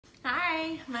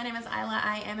Hi, my name is Isla.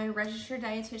 I am a registered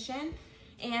dietitian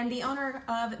and the owner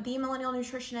of The Millennial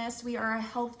Nutritionist. We are a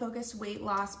health-focused weight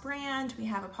loss brand. We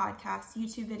have a podcast,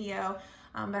 YouTube video,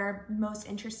 but our most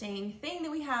interesting thing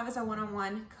that we have is a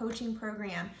one-on-one coaching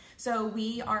program. So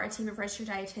we are a team of registered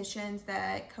dietitians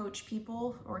that coach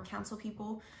people or counsel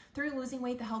people through losing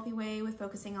weight the healthy way with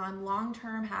focusing on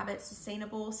long-term habits,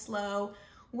 sustainable, slow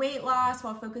weight loss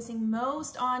while focusing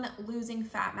most on losing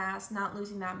fat mass, not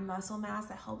losing that muscle mass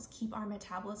that helps keep our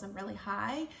metabolism really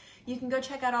high. You can go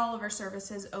check out all of our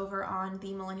services over on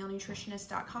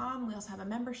themillennialnutritionist.com. We also have a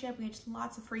membership. We have just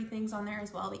lots of free things on there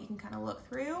as well that you can kind of look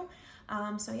through.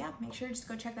 So yeah, make sure to just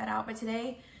go check that out. But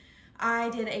today I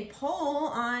did a poll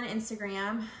on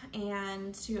Instagram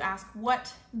and to ask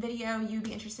what video you'd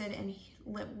be interested in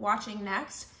watching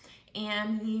next.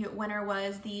 And the winner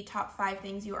was the top 5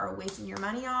 things you are wasting your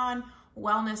money on,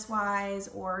 wellness-wise,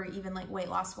 or even like weight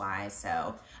loss-wise.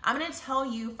 So I'm gonna tell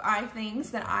you 5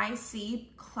 things that I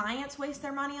see clients waste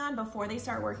their money on before they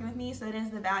start working with me. So that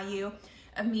is the value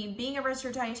of me being a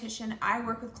registered dietitian. I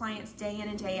work with clients day in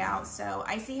and day out, so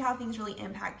I see how things really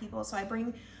impact people. So I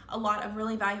bring a lot of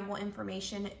really valuable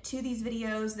information to these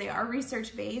videos. They are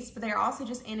research-based, but they are also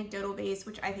just anecdotal-based,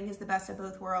 which I think is the best of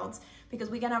both worlds, because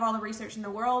we can have all the research in the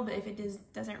world, but if it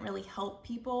doesn't really help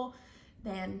people,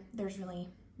 then there's really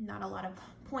not a lot of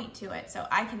point to it. So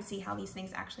I can see how these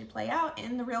things actually play out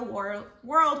in the real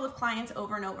world with clients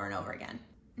over and over and over again.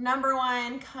 Number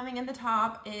 1, coming in the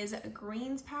top, is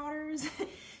greens powders.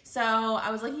 So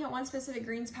I was looking at one specific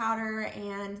greens powder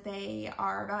and they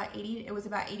are about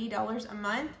 $80 a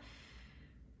month.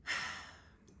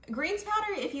 Greens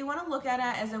powder, if you want to look at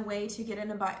it as a way to get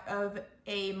in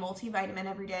a multivitamin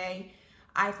every day,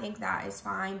 I think that is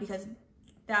fine, because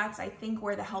that's, I think,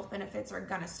 where the health benefits are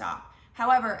gonna stop.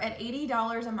 However, at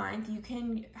 $80 a month, you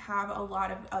can have a lot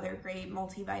of other great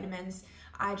multivitamins.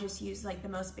 I just use like the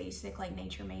most basic, like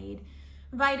Nature Made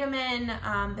vitamin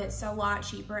that's a lot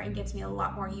cheaper and gets me a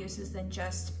lot more uses than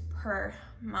just per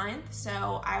month.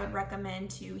 So I would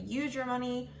recommend to use your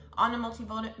money on a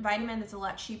multivitamin that's a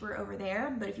lot cheaper over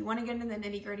there. But if you want to get into the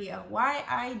nitty-gritty of why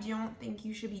I don't think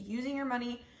you should be using your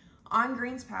money on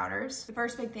greens powders, the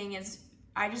first big thing is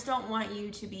I just don't want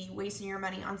you to be wasting your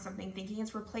money on something thinking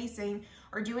it's replacing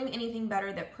or doing anything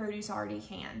better that produce already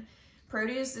can.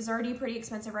 Produce is already pretty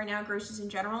expensive right now. Groceries in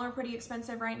general are pretty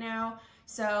expensive right now.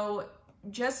 So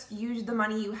just use the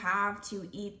money you have to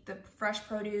eat the fresh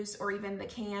produce or even the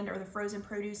canned or the frozen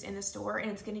produce in the store,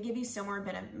 and it's going to give you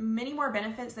many more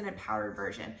benefits than a powdered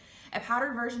version. A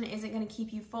powdered version isn't going to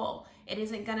keep you full. It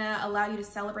isn't going to allow you to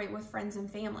celebrate with friends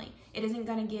and family. It isn't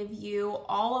going to give you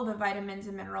all of the vitamins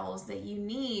and minerals that you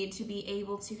need to be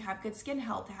able to have good skin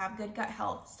health, to have good gut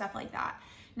health, stuff like that.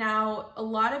 Now, a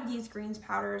lot of these greens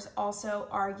powders also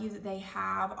argue that they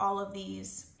have all of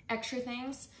these extra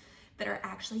things that are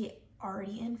actually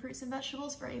already in fruits and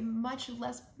vegetables for a much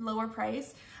lower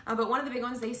price. But one of the big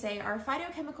ones they say are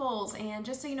phytochemicals. And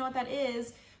just so you know what that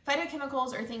is,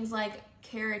 phytochemicals are things like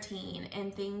carotene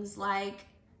and things like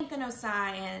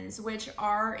anthocyanins, which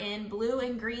are in blue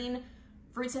and green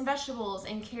fruits and vegetables,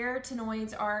 and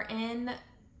carotenoids are in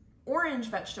orange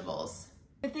vegetables.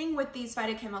 The thing with these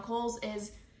phytochemicals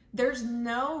is there's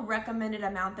no recommended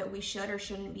amount that we should or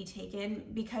shouldn't be taken,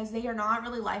 because they are not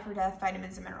really life or death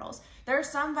vitamins and minerals. There are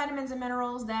some vitamins and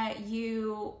minerals that if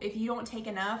you don't take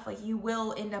enough, like, you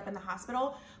will end up in the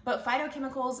hospital. But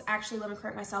phytochemicals, actually, let me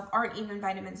correct myself, aren't even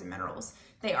vitamins and minerals.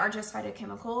 They are just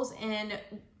phytochemicals, and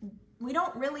we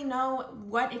don't really know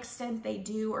what extent they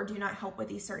do or do not help with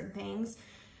these certain things.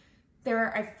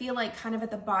 They're, I feel like, kind of at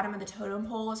the bottom of the totem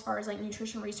pole as far as like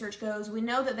nutrition research goes. We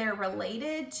know that they're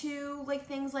related to like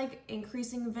things like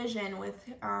increasing vision with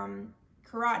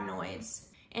carotenoids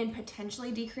and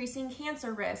potentially decreasing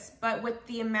cancer risk. But with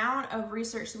the amount of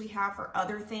research that we have for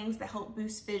other things that help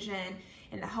boost vision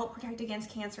and to help protect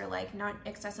against cancer, like not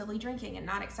excessively drinking and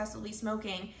not excessively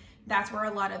smoking, that's where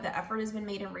a lot of the effort has been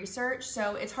made in research.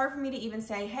 So it's hard for me to even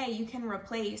say, hey, you can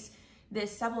replace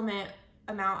this supplement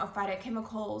amount of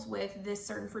phytochemicals with this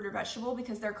certain fruit or vegetable,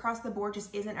 because they're across the board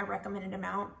just isn't a recommended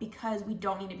amount, because we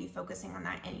don't need to be focusing on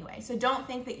that anyway. So don't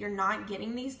think that you're not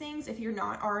getting these things if you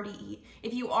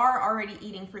are already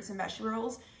eating fruits and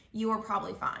vegetables. You are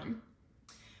probably fine.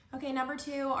 Okay, number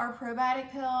 2 are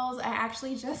probiotic pills. I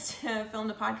actually just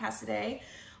filmed a podcast today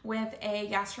with a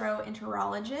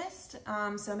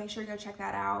gastroenterologist, so make sure to go check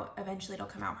that out. Eventually it'll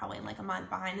come out probably in like a month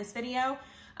behind this video.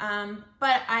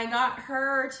 But I got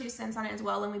her 2 cents on it as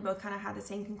well, and we both kind of had the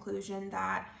same conclusion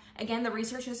that, again, the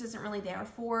research just isn't really there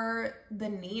for the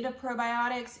need of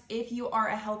probiotics. If you are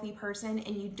a healthy person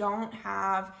and you don't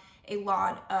have a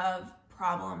lot of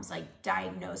problems, like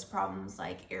diagnosed problems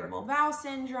like irritable bowel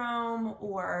syndrome,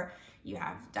 or you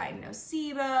have diagnosed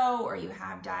SIBO, or you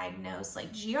have diagnosed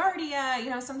like Giardia,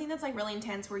 you know, something that's like really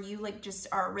intense where you like just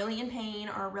are really in pain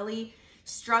or really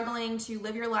struggling to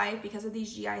live your life because of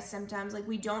these GI symptoms. Like,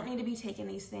 we don't need to be taking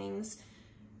these things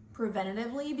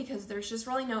preventatively because there's just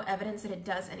really no evidence that it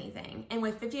does anything. And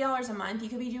with $50 a month, you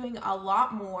could be doing a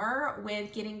lot more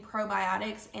with getting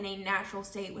probiotics in a natural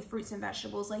state with fruits and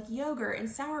vegetables like yogurt and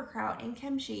sauerkraut and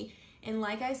kimchi. And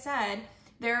like I said,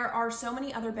 there are so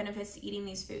many other benefits to eating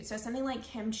these foods. So something like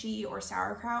kimchi or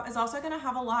sauerkraut is also going to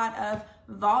have a lot of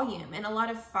volume and a lot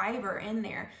of fiber in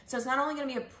there. So it's not only going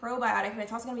to be a probiotic, but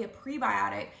it's also going to be a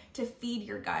prebiotic to feed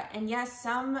your gut. And yes,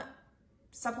 some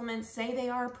supplements say they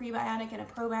are a prebiotic and a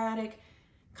probiotic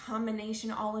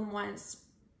combination all in once,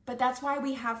 but that's why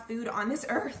we have food on this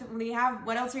earth.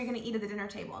 What else are you going to eat at the dinner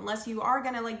table? Unless you are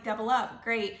going to like double up,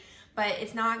 great, but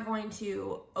it's not going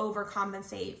to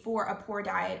overcompensate for a poor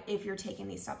diet if you're taking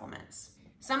these supplements.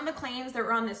 Some of the claims that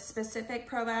were on this specific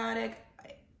probiotic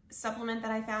supplement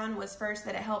that I found was, first,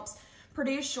 that it helps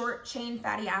produce short chain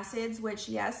fatty acids, which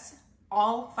yes,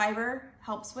 all fiber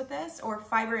helps with this, or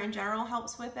fiber in general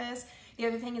helps with this. The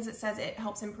other thing is it says it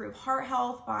helps improve heart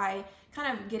health by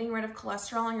kind of getting rid of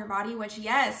cholesterol in your body, which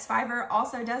yes, fiber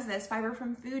also does this. Fiber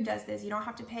from food does this. You don't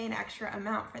have to pay an extra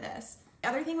amount for this. The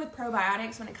other thing with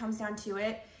probiotics when it comes down to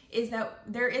it is that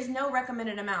there is no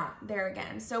recommended amount there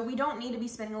again. So we don't need to be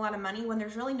spending a lot of money when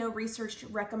there's really no researched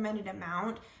recommended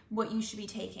amount what you should be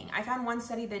taking. I found one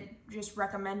study that just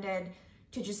recommended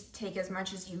to just take as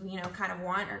much as you kind of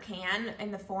want or can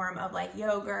in the form of like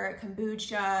yogurt,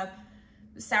 kombucha,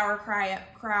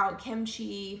 sauerkraut,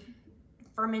 kimchi,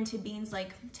 fermented beans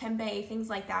like tempeh, things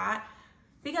like that.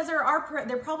 Because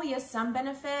there probably is some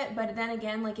benefit, but then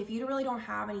again, like if you really don't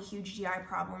have any huge GI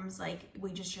problems, like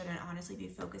we just shouldn't honestly be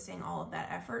focusing all of that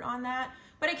effort on that.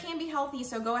 But it can be healthy,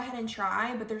 so go ahead and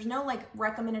try, but there's no like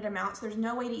recommended amounts. There's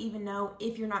no way to even know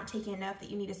if you're not taking enough that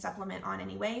you need to supplement on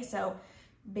anyway. So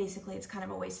basically it's kind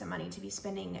of a waste of money to be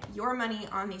spending your money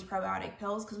on these probiotic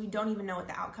pills because we don't even know what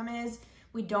the outcome is.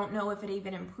 We don't know if it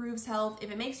even improves health.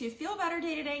 If it makes you feel better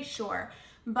day to day, sure,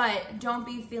 but don't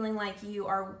be feeling like you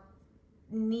are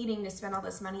needing to spend all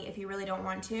this money if you really don't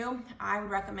want to. I would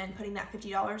recommend putting that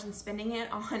 $50 and spending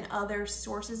it on other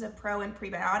sources of pro and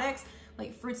prebiotics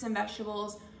like fruits and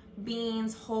vegetables,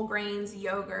 beans, whole grains,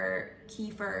 yogurt,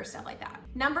 kefir, stuff like that.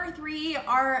 Number 3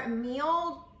 are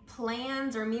meal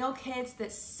plans or meal kits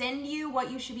that send you what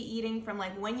you should be eating from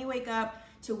like when you wake up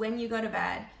to when you go to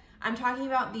bed. I'm talking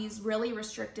about these really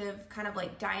restrictive kind of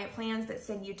like diet plans that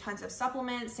send you tons of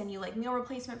supplements, send you like meal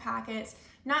replacement packets,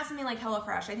 not something like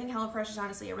HelloFresh. I think HelloFresh is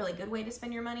honestly a really good way to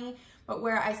spend your money, but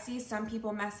where I see some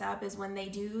people mess up is when they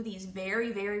do these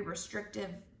very, very restrictive,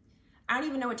 I don't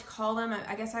even know what to call them.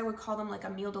 I guess I would call them like a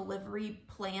meal delivery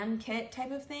plan kit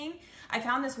type of thing. I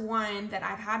found this one that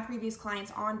I've had previous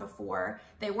clients on before.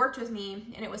 They worked with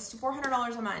me and it was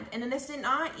 $400 a month. And then this did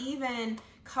not even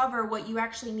cover what you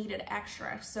actually needed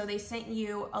extra. So they sent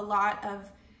you a lot of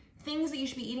things that you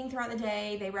should be eating throughout the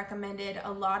day. They recommended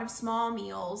a lot of small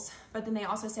meals, but then they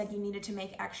also said you needed to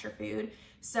make extra food.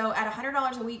 So at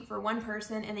 $100 a week for one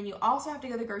person, and then you also have to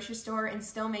go to the grocery store and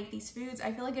still make these foods,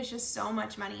 I feel like it's just so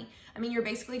much money. I mean, you're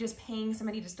basically just paying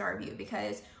somebody to starve you,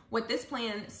 because what this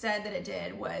plan said that it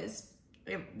did was,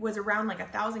 it was around like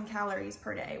 1,000 calories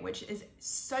per day, which is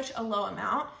such a low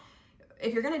amount.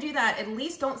 If you're gonna do that, at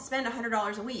least don't spend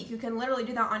 $100 a week. You can literally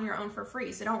do that on your own for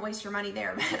free, so don't waste your money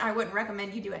there, but I wouldn't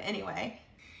recommend you do it anyway.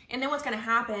 And then what's gonna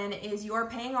happen is you're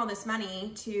paying all this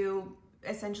money to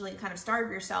essentially kind of starve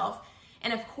yourself.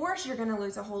 And of course you're gonna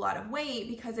lose a whole lot of weight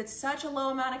because it's such a low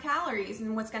amount of calories.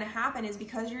 And what's gonna happen is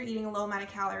because you're eating a low amount of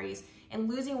calories and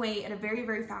losing weight at a very,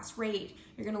 very fast rate,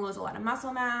 you're gonna lose a lot of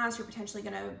muscle mass, you're potentially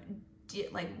gonna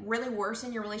like really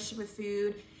worsen your relationship with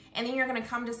food. And then you're gonna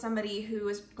come to somebody who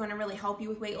is gonna really help you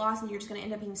with weight loss, and you're just gonna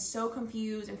end up being so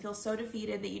confused and feel so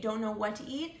defeated that you don't know what to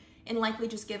eat, and likely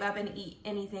just give up and eat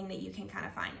anything that you can kind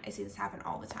of find. I see this happen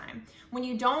all the time. When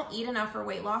you don't eat enough for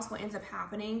weight loss, what ends up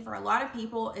happening for a lot of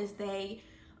people is they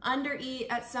undereat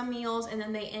at some meals, and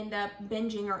then they end up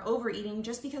binging or overeating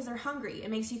just because they're hungry. It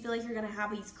makes you feel like you're gonna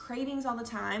have these cravings all the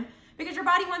time because your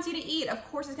body wants you to eat. Of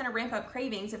course it's gonna ramp up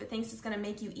cravings if it thinks it's gonna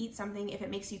make you eat something, if it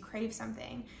makes you crave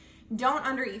something. Don't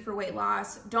undereat for weight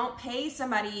loss. Don't pay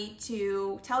somebody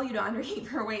to tell you to undereat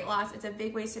for weight loss. It's a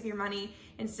big waste of your money.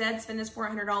 Instead, spend this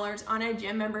 $400 on a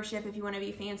gym membership if you want to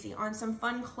be fancy, on some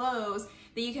fun clothes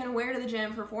that you can wear to the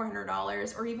gym for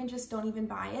 $400, or even just don't even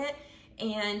buy it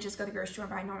and just go to the grocery store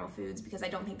and buy normal foods, because I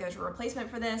don't think there's a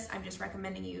replacement for this. I'm just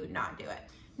recommending you not do it.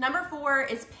 Number 4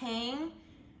 is paying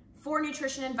for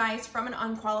nutrition advice from an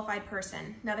unqualified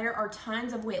person. Now, there are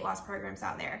tons of weight loss programs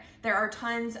out there. There are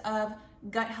tons of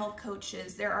gut health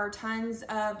coaches. There are tons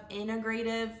of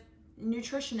integrative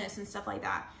nutritionists and stuff like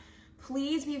that.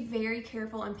 Please be very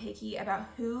careful and picky about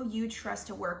who you trust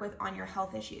to work with on your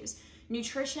health issues.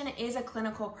 Nutrition is a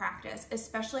clinical practice,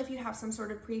 especially if you have some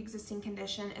sort of pre-existing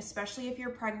condition, especially if you're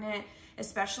pregnant,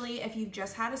 especially if you've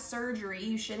just had a surgery.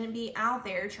 You shouldn't be out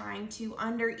there trying to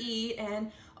undereat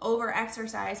and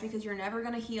over-exercise because you're never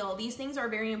gonna heal. These things are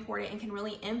very important and can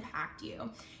really impact you.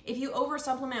 If you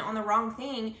over-supplement on the wrong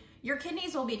thing, your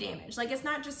kidneys will be damaged. Like, it's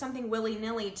not just something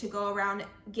willy-nilly to go around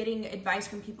getting advice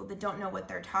from people that don't know what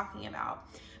they're talking about.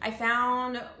 I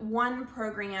found one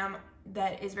program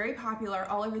that is very popular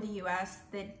all over the US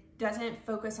that doesn't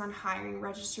focus on hiring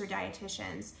registered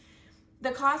dietitians.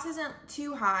 The cost isn't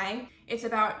too high. It's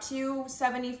about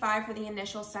 $275 for the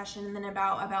initial session and then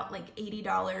about like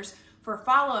 $80 for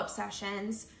follow-up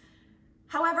sessions.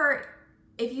 However,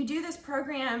 if you do this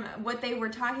program, what they were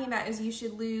talking about is you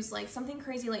should lose like something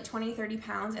crazy like 20-30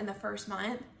 pounds in the first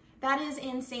month. That is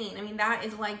insane. I mean, that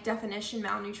is like definition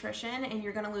malnutrition, and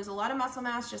you're gonna lose a lot of muscle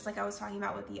mass, just like I was talking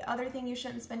about with the other thing you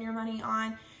shouldn't spend your money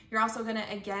on. You're also gonna,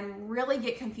 again, really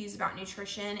get confused about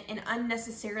nutrition and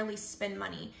unnecessarily spend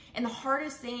money. And the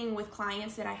hardest thing with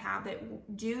clients that I have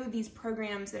that do these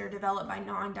programs that are developed by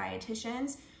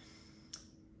non-dietitians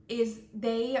is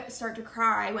they start to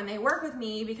cry when they work with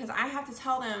me because I have to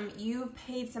tell them, you've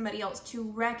paid somebody else to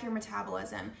wreck your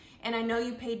metabolism. And I know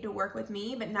you paid to work with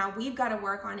me, but now we've got to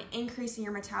work on increasing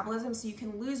your metabolism so you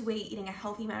can lose weight eating a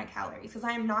healthy amount of calories, because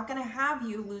I am not going to have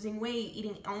you losing weight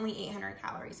eating only 800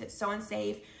 calories. It's so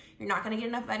unsafe. You're not going to get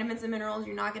enough vitamins and minerals.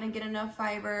 You're not going to get enough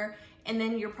fiber. And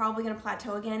then you're probably going to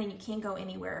plateau again and you can't go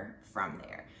anywhere from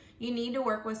there. You need to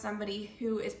work with somebody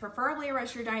who is preferably a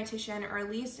registered dietitian, or at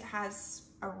least has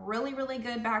a really, really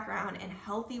good background in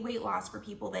healthy weight loss for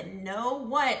people that know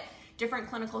what different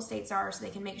clinical states are so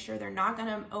they can make sure they're not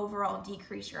gonna overall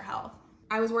decrease your health.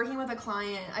 I was working with a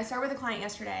client, I started with a client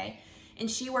yesterday, and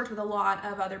she worked with a lot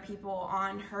of other people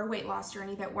on her weight loss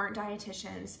journey that weren't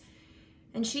dietitians.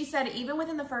 And she said, even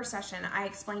within the first session, I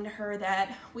explained to her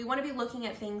that we want to be looking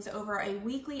at things over a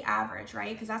weekly average,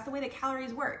 right? Because that's the way that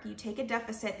calories work. You take a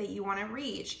deficit that you want to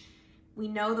reach. We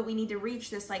know that we need to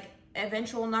reach this like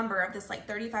eventual number of this like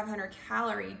 3,500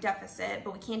 calorie deficit,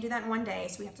 but we can't do that in one day.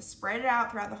 So we have to spread it out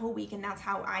throughout the whole week. And that's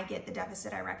how I get the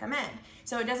deficit I recommend.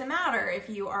 So it doesn't matter if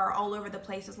you are all over the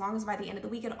place, as long as by the end of the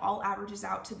week, it all averages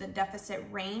out to the deficit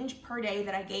range per day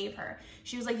that I gave her.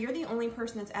 She was like, you're the only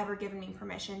person that's ever given me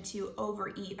permission to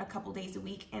overeat a couple days a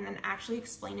week and then actually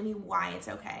explain to me why it's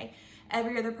okay.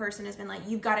 Every other person has been like,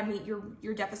 you've got to meet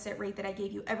your deficit rate that I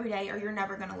gave you every day or you're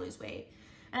never going to lose weight.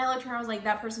 And I looked at her and I was like,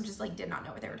 that person just like did not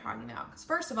know what they were talking about. Because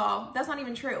first of all, that's not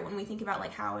even true when we think about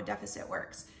like how a deficit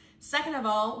works. Second of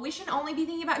all, we should only be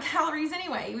thinking about calories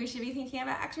anyway. We should be thinking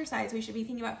about exercise. We should be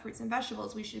thinking about fruits and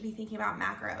vegetables. We should be thinking about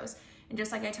macros. And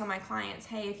just like I tell my clients,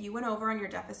 hey, if you went over on your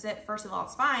deficit, first of all,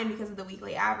 it's fine because of the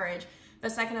weekly average.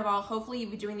 But second of all, hopefully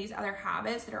you'll be doing these other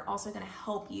habits that are also going to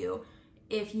help you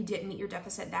if you didn't meet your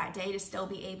deficit that day to still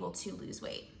be able to lose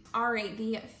weight. All right,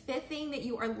 the fifth thing that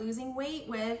you are losing weight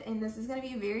with, and this is gonna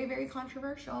be very, very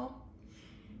controversial,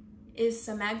 is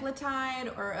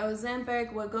semaglutide or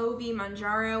Ozempic, Wegovy,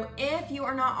 Mounjaro, if you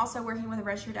are not also working with a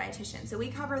registered dietitian. So we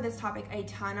cover this topic a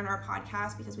ton on our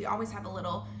podcast because we always have a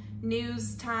little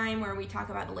news time where we talk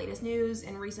about the latest news,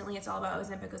 and recently it's all about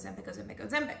Ozempic, Ozempic, Ozempic,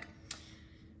 Ozempic.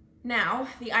 Now,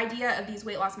 the idea of these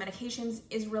weight loss medications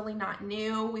is really not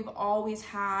new. We've always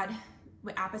had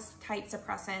appetite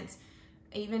suppressants.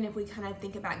 Even if we kind of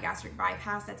think about gastric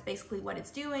bypass, that's basically what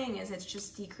it's doing, is it's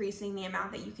just decreasing the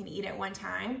amount that you can eat at one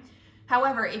time.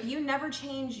 However, if you never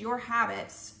change your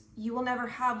habits, you will never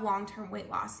have long-term weight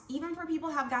loss. Even for people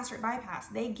who have gastric bypass,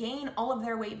 they gain all of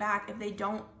their weight back if they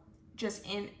don't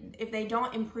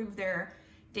improve their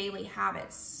daily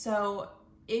habits. So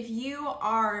if you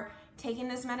are taking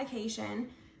this medication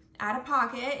out of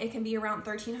pocket, it can be around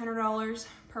 $1,300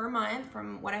 per month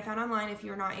from what I found online if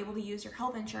you're not able to use your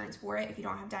health insurance for it, if you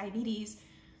don't have diabetes.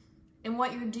 And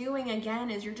what you're doing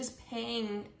again is you're just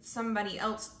paying somebody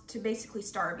else to basically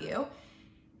starve you.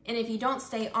 And if you don't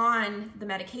stay on the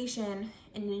medication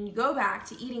and then you go back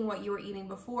to eating what you were eating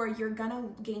before, you're gonna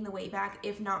gain the weight back,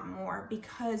 if not more,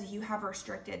 because you have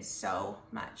restricted so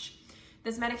much.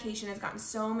 This medication has gotten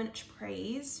so much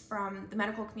praise from the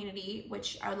medical community,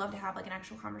 which I would love to have like an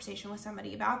actual conversation with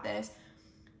somebody about this.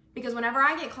 Because whenever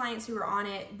I get clients who are on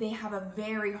it, they have a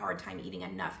very hard time eating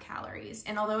enough calories.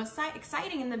 And although it's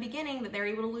exciting in the beginning that they're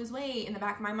able to lose weight, in the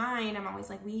back of my mind, I'm always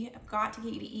like, we have got to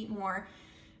get you to eat more.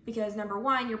 because number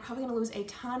one, you're probably gonna lose a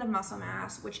ton of muscle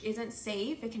mass, which isn't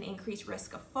safe. It can increase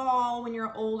risk of fall when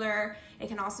you're older. It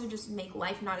can also just make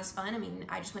life not as fun. I mean,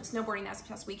 I just went snowboarding this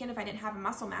past weekend. If I didn't have a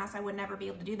muscle mass, I would never be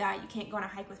able to do that. You can't go on a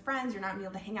hike with friends. You're not gonna be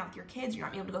able to hang out with your kids. You're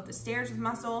not gonna be able to go up the stairs with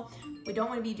muscle. We don't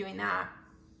wanna be doing that.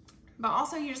 But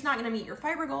also, you're just not gonna meet your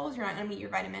fiber goals. You're not gonna meet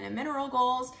your vitamin and mineral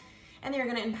goals. And then you're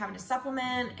gonna end up having to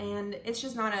supplement, and it's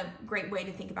just not a great way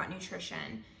to think about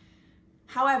nutrition.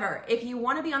 However, if you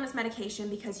want to be on this medication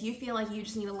because you feel like you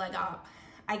just need a leg up,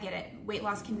 I get it. Weight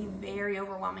loss can be very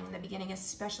overwhelming in the beginning,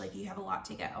 especially if you have a lot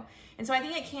to go. And so I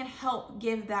think it can help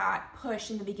give that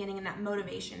push in the beginning and that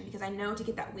motivation, because I know to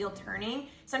get that wheel turning,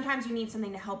 sometimes you need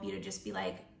something to help you to just be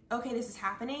like, okay, this is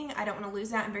happening. I don't want to lose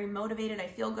that. I'm very motivated. I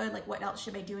feel good. Like, what else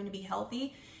should I be doing to be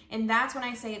healthy? And that's when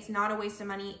I say it's not a waste of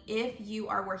money if you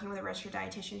are working with a registered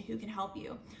dietitian who can help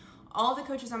you. All the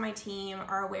coaches on my team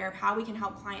are aware of how we can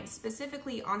help clients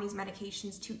specifically on these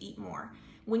medications to eat more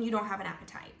when you don't have an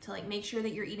appetite, to like make sure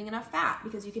that you're eating enough fat,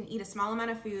 because you can eat a small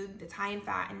amount of food that's high in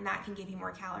fat and that can give you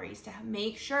more calories, to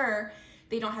make sure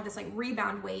they don't have this like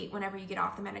rebound weight whenever you get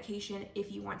off the medication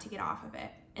if you want to get off of it.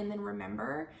 And then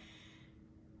remember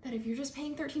that if you're just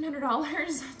paying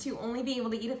 $1,300 to only be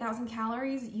able to eat 1,000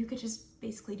 calories, you could just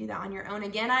basically do that on your own.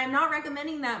 Again, I'm not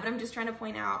recommending that, but I'm just trying to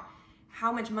point out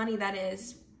how much money that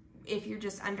is if you're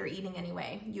just under eating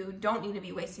anyway. You don't need to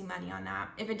be wasting money on that.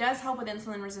 If it does help with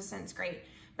insulin resistance, great.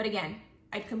 But again,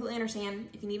 I completely understand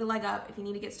if you need a leg up, if you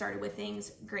need to get started with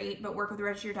things, great, but work with a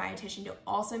registered dietitian to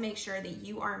also make sure that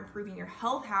you are improving your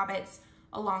health habits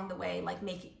along the way, like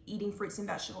eating fruits and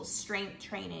vegetables, strength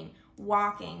training,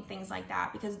 walking, things like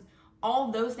that, because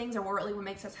all those things are really what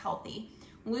makes us healthy.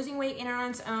 Losing weight in and on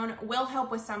its own will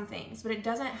help with some things, but it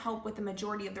doesn't help with the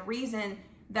majority of the reason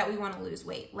that we want to lose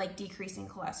weight, like decreasing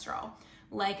cholesterol,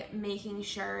 like making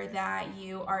sure that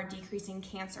you are decreasing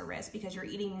cancer risk because you're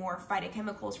eating more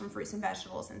phytochemicals from fruits and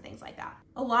vegetables and things like that.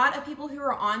 A lot of people who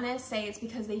are on this say it's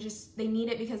because they need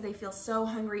it because they feel so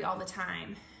hungry all the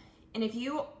time. And if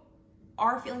you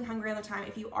are feeling hungry all the time,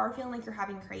 if you are feeling like you're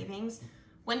having cravings,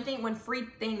 one free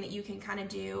thing that you can kind of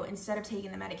do instead of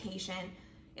taking the medication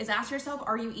is ask yourself,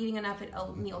 are you eating enough at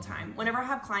a mealtime? Whenever I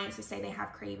have clients who say they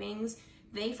have cravings,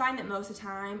 they find that most of the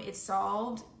time it's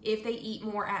solved if they eat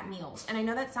more at meals. And I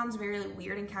know that sounds very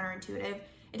weird and counterintuitive.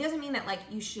 It doesn't mean that like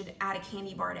you should add a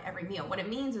candy bar to every meal. What it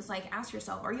means is like, ask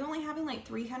yourself, are you only having like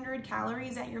 300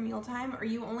 calories at your mealtime? Are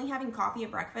you only having coffee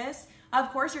at breakfast?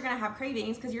 Of course you're gonna have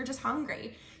cravings because you're just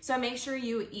hungry. So make sure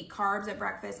you eat carbs at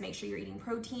breakfast, make sure you're eating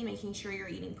protein, making sure you're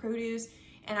eating produce.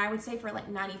 And I would say for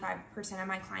like 95% of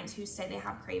my clients who say they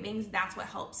have cravings, that's what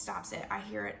helps stops it. I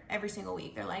hear it every single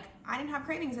week. They're like, I didn't have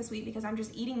cravings this week because I'm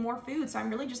just eating more food, so I'm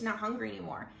really just not hungry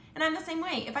anymore. And I'm the same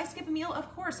way. If I skip a meal,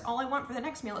 of course, all I want for the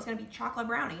next meal is gonna be chocolate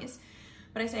brownies.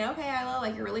 But I say, okay, Isla,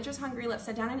 like you're really just hungry, let's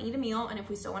sit down and eat a meal, and if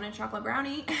we still want a chocolate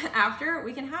brownie after,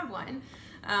 we can have one.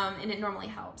 And it normally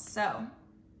helps. So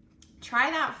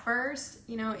try that first.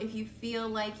 You know, if you feel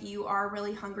like you are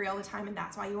really hungry all the time and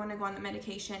that's why you want to go on the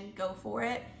medication, go for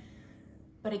it.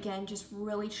 But again, just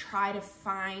really try to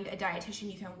find a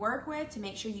dietitian you can work with to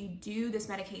make sure you do this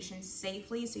medication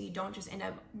safely so you don't just end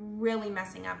up really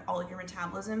messing up all of your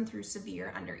metabolism through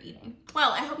severe undereating.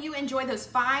 Well, I hope you enjoyed those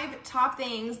 5 top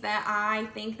things that I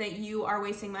think that you are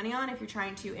wasting money on if you're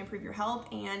trying to improve your health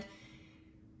and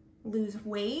lose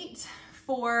weight.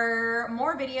 For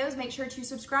more videos, make sure to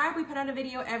subscribe. We put out a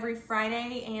video every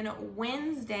Friday and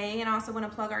Wednesday, and I also want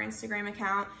to plug our Instagram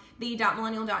account,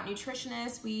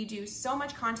 the.millennial.nutritionist. We do so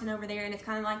much content over there, and it's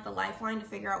kind of like the lifeline to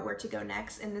figure out where to go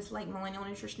next in this like millennial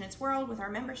nutritionist world, with our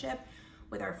membership,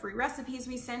 with our free recipes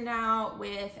we send out,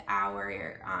 with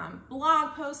our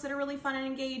blog posts that are really fun and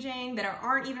engaging, that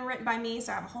aren't even written by me,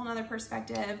 so I have a whole nother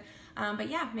perspective. But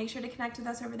yeah, make sure to connect with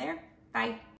us over there. Bye.